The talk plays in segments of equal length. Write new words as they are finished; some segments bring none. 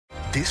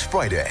This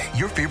Friday,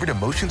 your favorite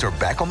emotions are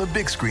back on the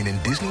big screen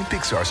in Disney and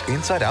Pixar's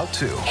Inside Out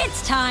 2.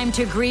 It's time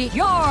to greet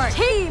your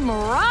Team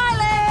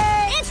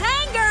Riley! It's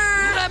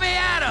anger! Let me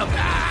at him!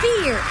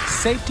 Fear!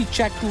 Safety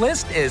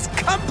checklist is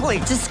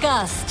complete!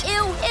 Disgust!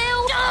 Ew!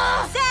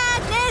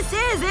 Sadness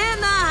is in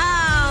the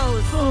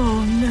house!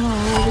 Oh, no.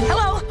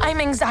 Hello, I'm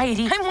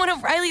anxiety. I'm one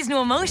of Riley's new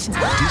emotions.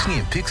 Disney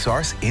and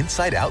Pixar's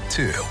Inside Out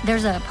 2.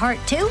 There's a part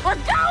 2? We're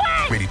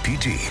going! Rated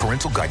PG.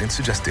 Parental guidance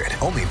suggested.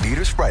 Only in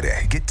theaters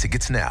Friday. Get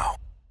tickets now.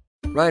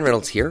 Ryan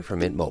Reynolds here from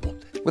Mint Mobile.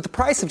 With the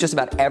price of just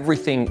about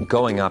everything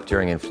going up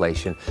during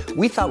inflation,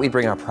 we thought we'd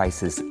bring our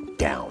prices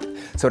down.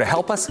 So to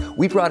help us,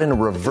 we brought in a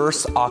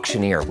reverse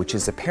auctioneer, which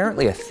is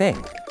apparently a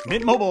thing.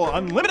 Mint Mobile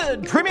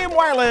Unlimited Premium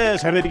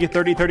Wireless. How to get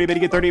 30, 30, bit to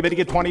get 30, bit to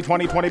get 20,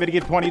 20, 20, bit to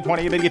get 20,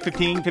 20, bit to get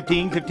 15,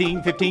 15,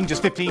 15, 15,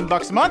 just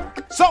 $15 a month?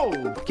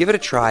 Sold! Give it a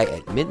try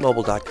at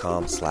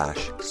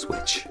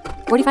mintmobile.com/switch.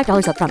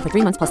 $45 up front for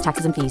 3 months plus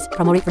taxes and fees.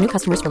 Promo rate for new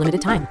customers for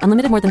limited time.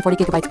 Unlimited more than 40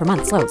 gigabytes per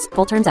month. Slows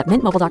full terms at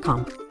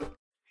mintmobile.com.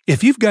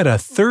 If you've got a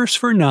thirst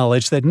for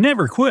knowledge that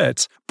never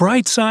quits,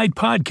 Brightside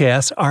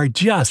Podcasts are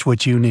just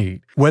what you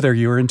need. Whether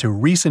you're into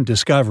recent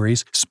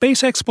discoveries,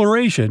 space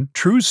exploration,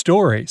 true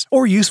stories,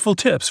 or useful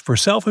tips for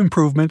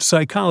self-improvement,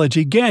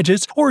 psychology,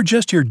 gadgets, or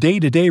just your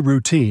day-to-day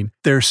routine,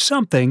 there's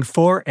something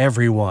for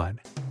everyone.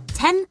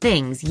 10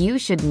 things you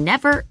should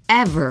never,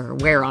 ever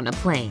wear on a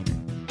plane.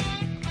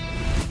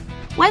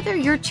 Whether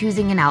you're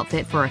choosing an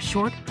outfit for a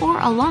short or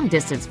a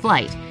long-distance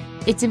flight,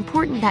 it's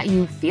important that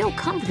you feel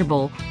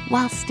comfortable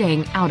while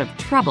staying out of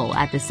trouble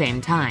at the same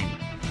time.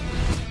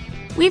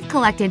 We've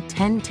collected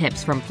 10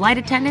 tips from flight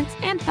attendants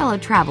and fellow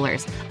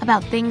travelers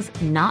about things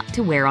not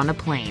to wear on a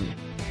plane.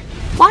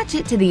 Watch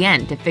it to the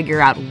end to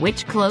figure out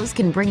which clothes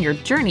can bring your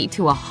journey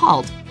to a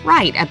halt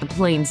right at the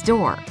plane's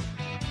door.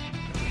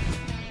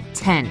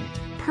 10.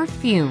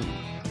 Perfume.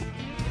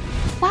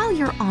 While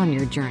you're on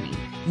your journey,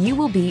 you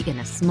will be in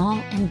a small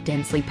and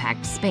densely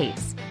packed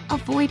space.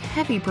 Avoid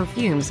heavy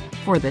perfumes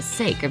for the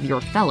sake of your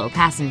fellow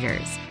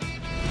passengers.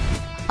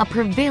 A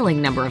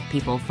prevailing number of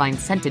people find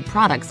scented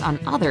products on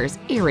others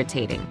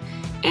irritating,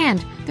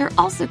 and there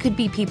also could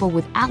be people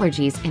with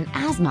allergies and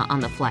asthma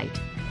on the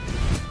flight.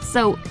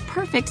 So,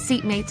 perfect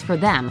seatmates for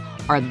them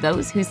are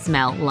those who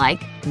smell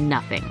like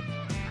nothing.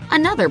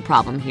 Another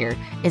problem here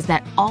is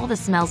that all the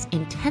smells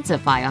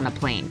intensify on a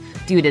plane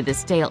due to the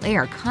stale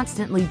air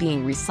constantly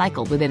being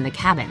recycled within the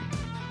cabin.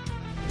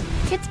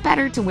 It's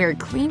better to wear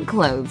clean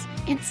clothes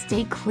and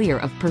stay clear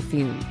of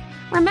perfume.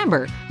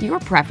 Remember, your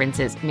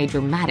preferences may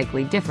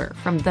dramatically differ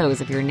from those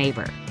of your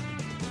neighbor.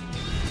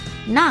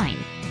 9.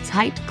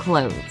 Tight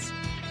clothes.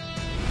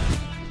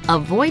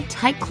 Avoid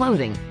tight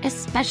clothing,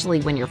 especially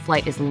when your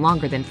flight is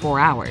longer than 4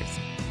 hours.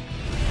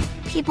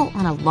 People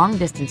on a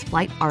long-distance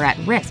flight are at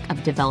risk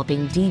of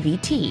developing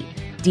DVT,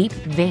 deep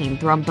vein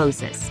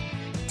thrombosis.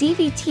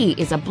 DVT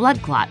is a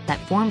blood clot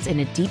that forms in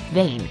a deep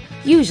vein,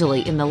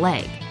 usually in the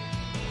leg.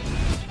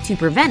 To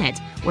prevent it,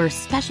 wear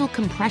special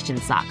compression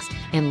socks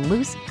and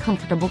loose,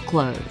 comfortable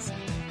clothes.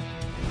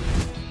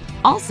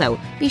 Also,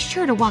 be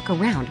sure to walk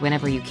around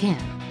whenever you can.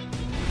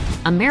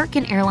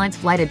 American Airlines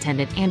flight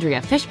attendant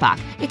Andrea Fishbach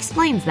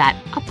explains that,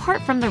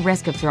 apart from the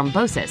risk of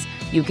thrombosis,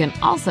 you can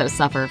also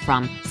suffer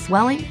from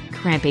swelling,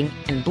 cramping,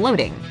 and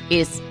bloating,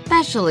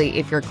 especially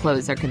if your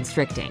clothes are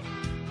constricting.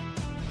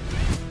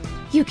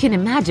 You can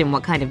imagine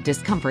what kind of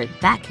discomfort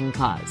that can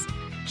cause.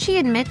 She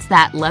admits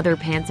that leather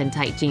pants and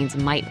tight jeans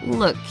might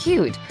look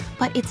cute,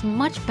 but it's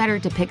much better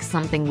to pick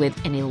something with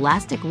an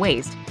elastic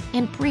waist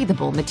and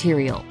breathable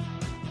material.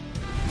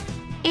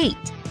 8.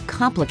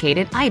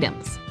 Complicated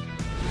items.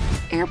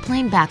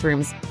 Airplane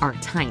bathrooms are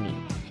tiny.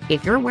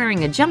 If you're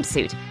wearing a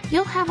jumpsuit,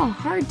 you'll have a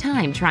hard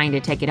time trying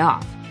to take it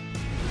off.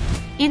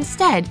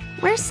 Instead,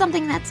 wear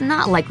something that's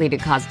not likely to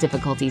cause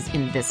difficulties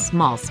in this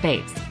small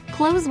space.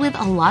 Clothes with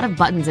a lot of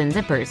buttons and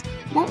zippers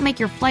won't make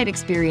your flight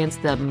experience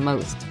the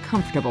most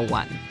comfortable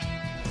one.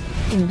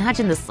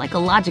 Imagine the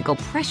psychological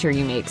pressure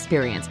you may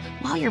experience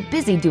while you're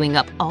busy doing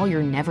up all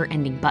your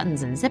never-ending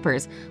buttons and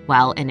zippers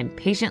while an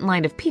impatient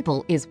line of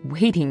people is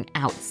waiting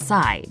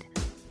outside.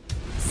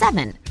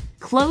 7.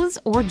 Clothes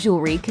or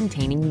jewelry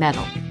containing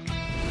metal.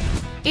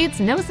 It's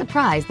no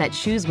surprise that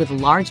shoes with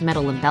large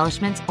metal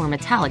embellishments or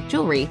metallic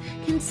jewelry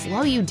can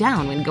slow you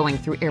down when going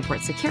through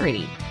airport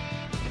security.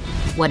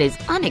 What is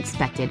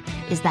unexpected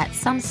is that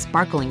some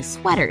sparkling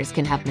sweaters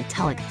can have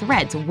metallic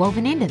threads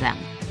woven into them.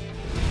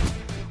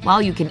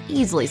 While you can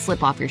easily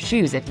slip off your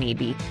shoes if need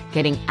be,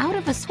 getting out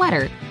of a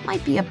sweater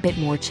might be a bit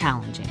more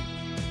challenging.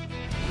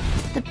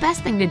 The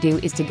best thing to do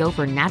is to go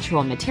for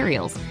natural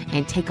materials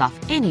and take off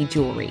any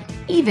jewelry,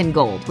 even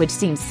gold, which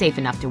seems safe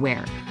enough to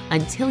wear,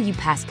 until you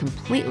pass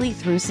completely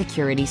through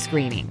security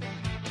screening.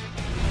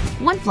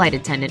 One flight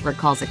attendant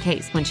recalls a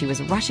case when she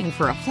was rushing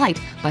for a flight,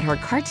 but her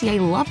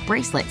Cartier love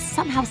bracelet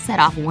somehow set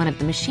off one of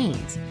the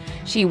machines.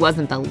 She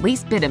wasn't the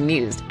least bit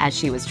amused as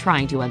she was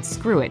trying to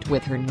unscrew it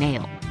with her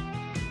nail.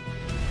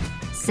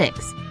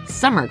 6.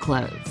 Summer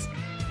clothes.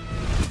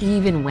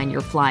 Even when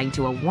you're flying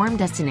to a warm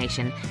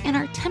destination and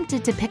are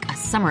tempted to pick a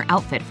summer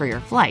outfit for your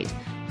flight,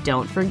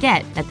 don't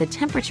forget that the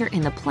temperature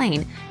in the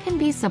plane can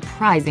be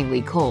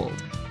surprisingly cold.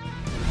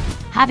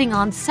 Having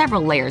on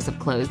several layers of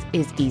clothes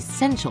is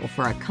essential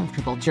for a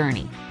comfortable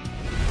journey.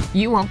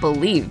 You won't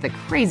believe the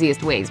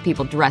craziest ways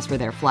people dress for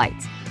their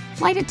flights.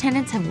 Flight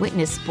attendants have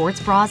witnessed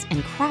sports bras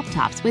and crop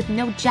tops with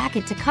no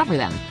jacket to cover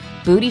them,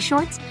 booty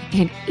shorts,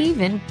 and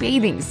even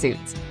bathing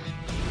suits.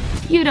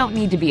 You don't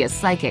need to be a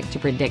psychic to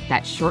predict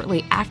that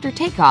shortly after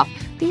takeoff,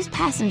 these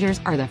passengers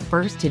are the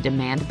first to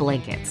demand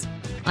blankets.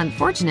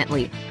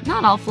 Unfortunately,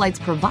 not all flights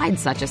provide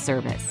such a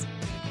service.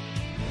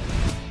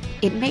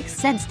 It makes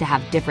sense to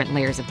have different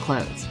layers of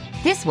clothes.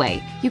 This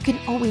way, you can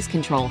always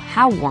control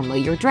how warmly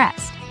you're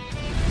dressed.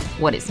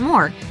 What is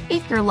more,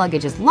 if your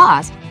luggage is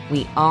lost,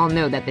 we all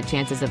know that the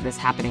chances of this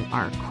happening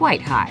are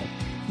quite high.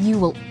 You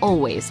will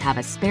always have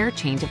a spare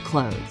change of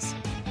clothes.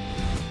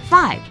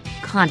 5.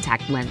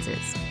 Contact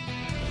lenses.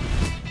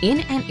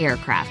 In an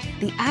aircraft,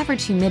 the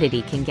average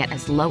humidity can get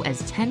as low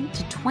as 10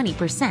 to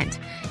 20%,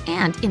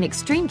 and in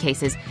extreme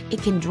cases,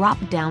 it can drop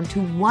down to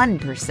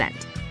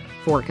 1%.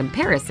 For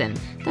comparison,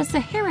 the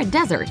Sahara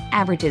Desert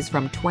averages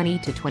from 20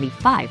 to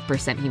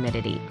 25%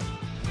 humidity.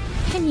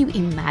 Can you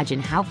imagine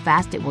how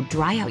fast it will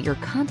dry out your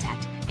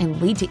contact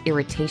and lead to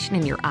irritation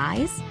in your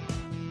eyes?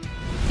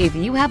 If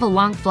you have a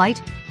long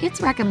flight,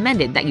 it's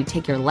recommended that you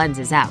take your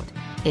lenses out,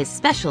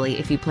 especially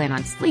if you plan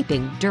on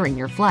sleeping during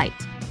your flight.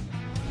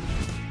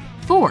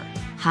 4.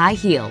 High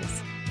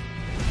heels.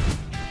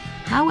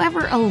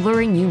 However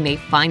alluring you may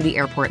find the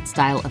airport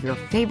style of your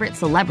favorite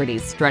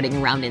celebrities strutting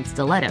around in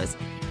stilettos,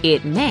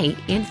 it may,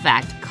 in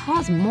fact,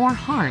 cause more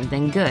harm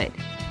than good.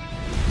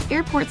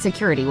 Airport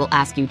security will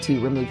ask you to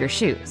remove your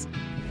shoes.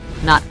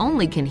 Not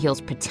only can heels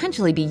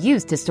potentially be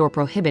used to store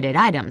prohibited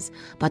items,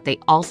 but they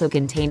also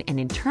contain an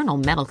internal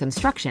metal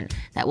construction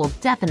that will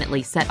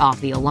definitely set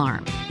off the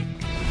alarm.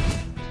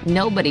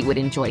 Nobody would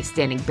enjoy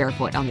standing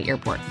barefoot on the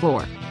airport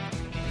floor.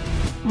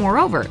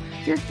 Moreover,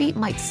 your feet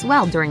might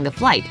swell during the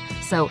flight,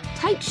 so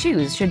tight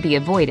shoes should be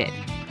avoided.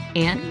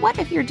 And what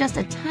if you're just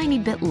a tiny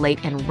bit late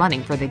and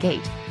running for the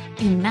gate?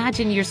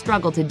 Imagine your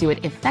struggle to do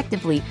it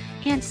effectively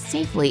and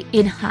safely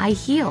in high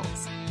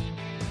heels.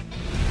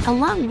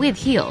 Along with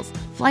heels,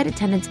 flight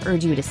attendants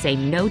urge you to say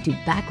no to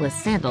backless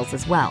sandals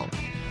as well.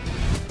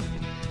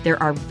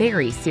 There are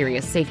very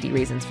serious safety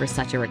reasons for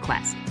such a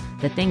request.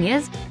 The thing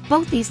is,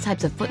 both these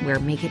types of footwear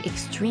make it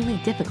extremely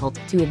difficult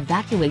to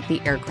evacuate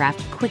the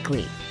aircraft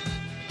quickly.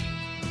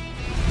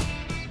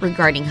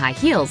 Regarding high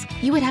heels,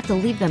 you would have to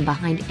leave them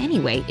behind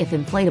anyway if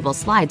inflatable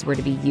slides were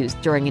to be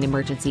used during an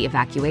emergency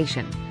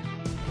evacuation.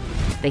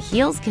 The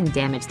heels can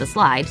damage the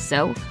slide,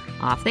 so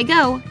off they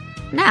go.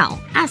 Now,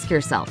 ask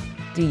yourself,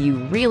 do you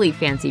really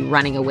fancy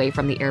running away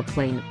from the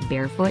airplane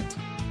barefoot?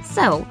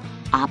 So,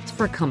 opt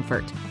for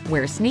comfort.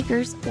 Wear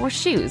sneakers or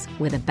shoes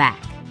with a back.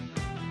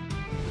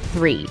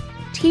 3.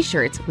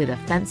 T-shirts with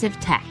offensive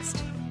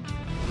text.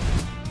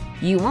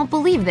 You won't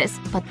believe this,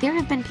 but there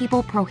have been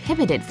people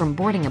prohibited from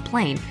boarding a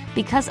plane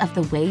because of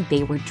the way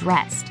they were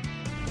dressed.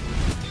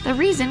 The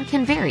reason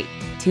can vary.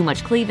 Too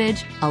much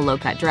cleavage, a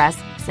low-cut dress,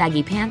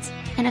 saggy pants,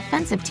 an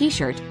offensive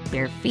t-shirt,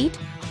 bare feet,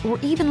 or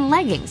even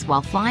leggings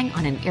while flying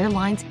on an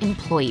airline's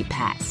employee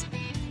pass.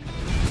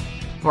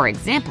 For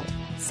example,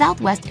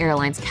 Southwest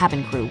Airlines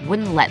cabin crew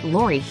wouldn't let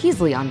Lori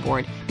Heasley on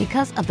board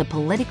because of the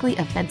politically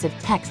offensive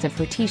text of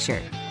her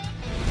t-shirt.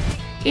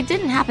 It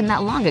didn't happen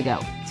that long ago,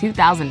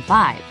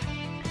 2005.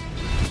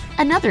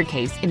 Another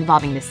case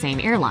involving the same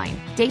airline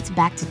dates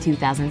back to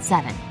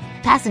 2007.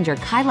 Passenger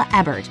Kyla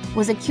Ebert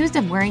was accused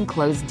of wearing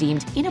clothes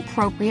deemed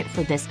inappropriate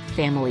for this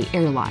family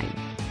airline.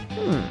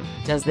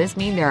 Does this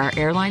mean there are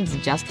airlines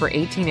just for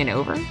 18 and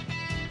over?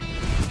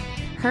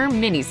 Her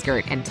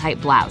miniskirt and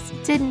tight blouse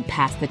didn't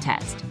pass the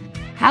test.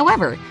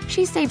 However,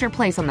 she saved her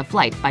place on the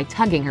flight by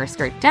tugging her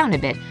skirt down a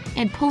bit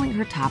and pulling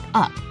her top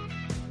up.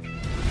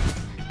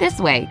 This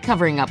way,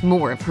 covering up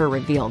more of her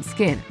revealed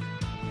skin.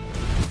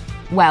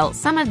 While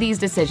some of these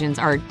decisions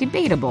are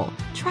debatable,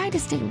 try to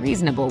stay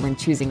reasonable when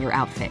choosing your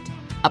outfit.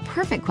 A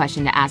perfect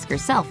question to ask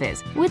yourself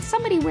is, would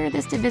somebody wear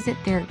this to visit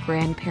their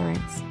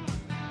grandparents?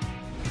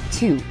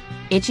 2.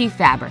 Itchy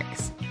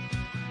fabrics.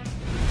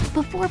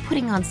 Before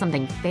putting on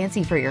something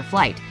fancy for your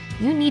flight,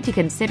 you need to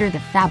consider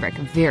the fabric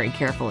very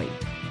carefully.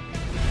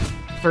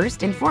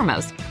 First and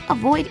foremost,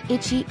 avoid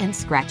itchy and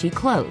scratchy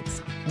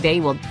clothes. They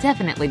will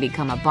definitely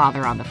become a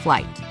bother on the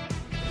flight.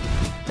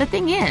 The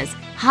thing is,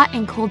 hot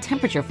and cold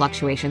temperature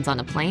fluctuations on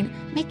a plane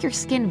make your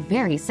skin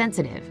very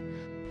sensitive.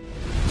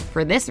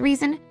 For this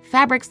reason,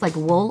 fabrics like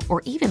wool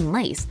or even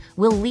lace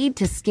will lead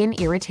to skin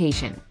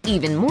irritation,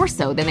 even more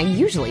so than they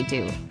usually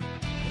do.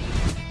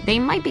 They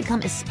might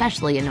become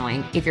especially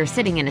annoying if you're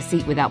sitting in a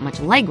seat without much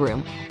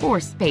legroom or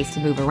space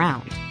to move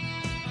around.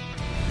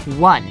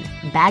 1.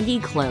 Baggy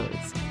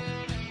clothes.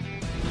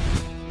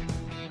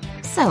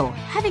 So,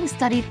 having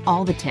studied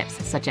all the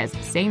tips such as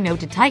say no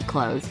to tight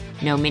clothes,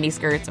 no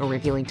miniskirts or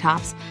revealing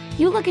tops,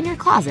 you look in your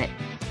closet.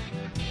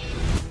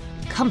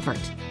 Comfort,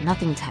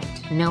 nothing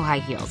tight, no high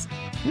heels.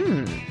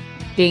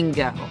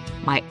 Bingo,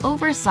 my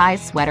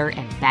oversized sweater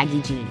and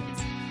baggy jeans.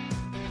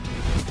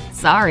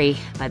 Sorry,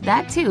 but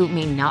that too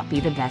may not be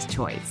the best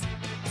choice.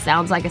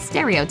 Sounds like a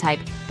stereotype,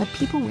 but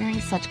people wearing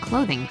such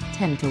clothing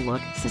tend to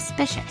look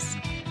suspicious.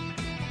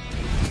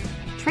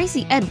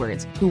 Tracy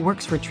Edwards, who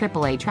works for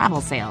AAA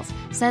Travel Sales,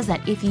 says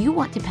that if you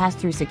want to pass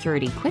through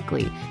security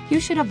quickly, you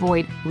should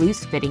avoid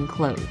loose-fitting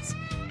clothes.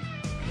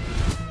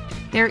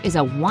 There is a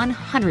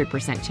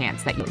 100%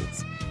 chance that you'll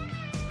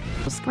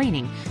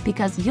screening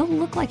because you'll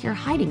look like you're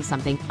hiding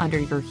something under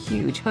your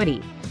huge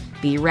hoodie.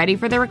 Be ready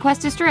for the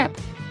request to strip.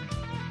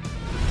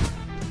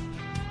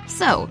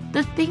 So,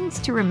 the things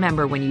to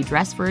remember when you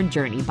dress for a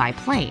journey by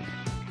plane.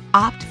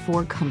 Opt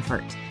for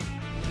comfort.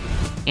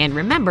 And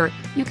remember,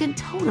 you can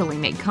totally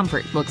make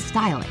comfort look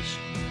stylish.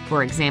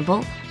 For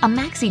example, a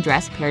maxi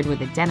dress paired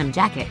with a denim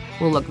jacket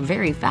will look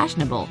very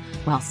fashionable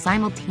while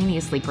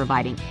simultaneously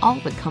providing all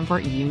the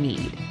comfort you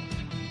need.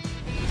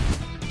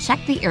 Check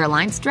the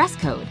airline's dress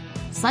code.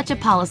 Such a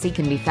policy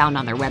can be found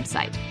on their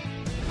website.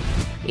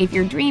 If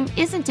your dream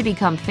isn't to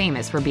become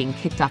famous for being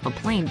kicked off a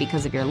plane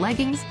because of your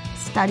leggings,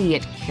 study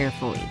it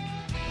carefully.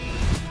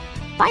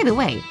 By the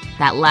way,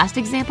 that last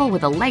example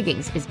with the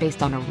leggings is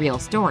based on a real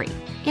story.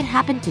 It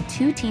happened to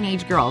 2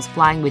 teenage girls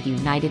flying with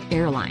United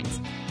Airlines.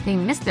 They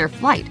missed their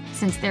flight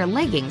since their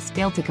leggings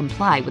failed to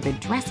comply with the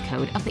dress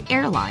code of the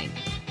airline.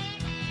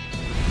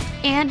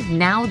 And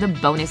now the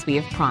bonus we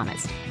have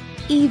promised.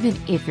 Even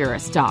if you're a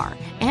star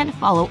and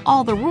follow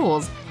all the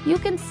rules, you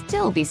can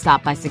still be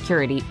stopped by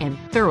security and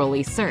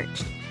thoroughly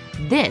searched.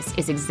 This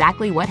is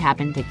exactly what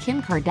happened to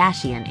Kim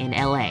Kardashian in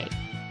LA.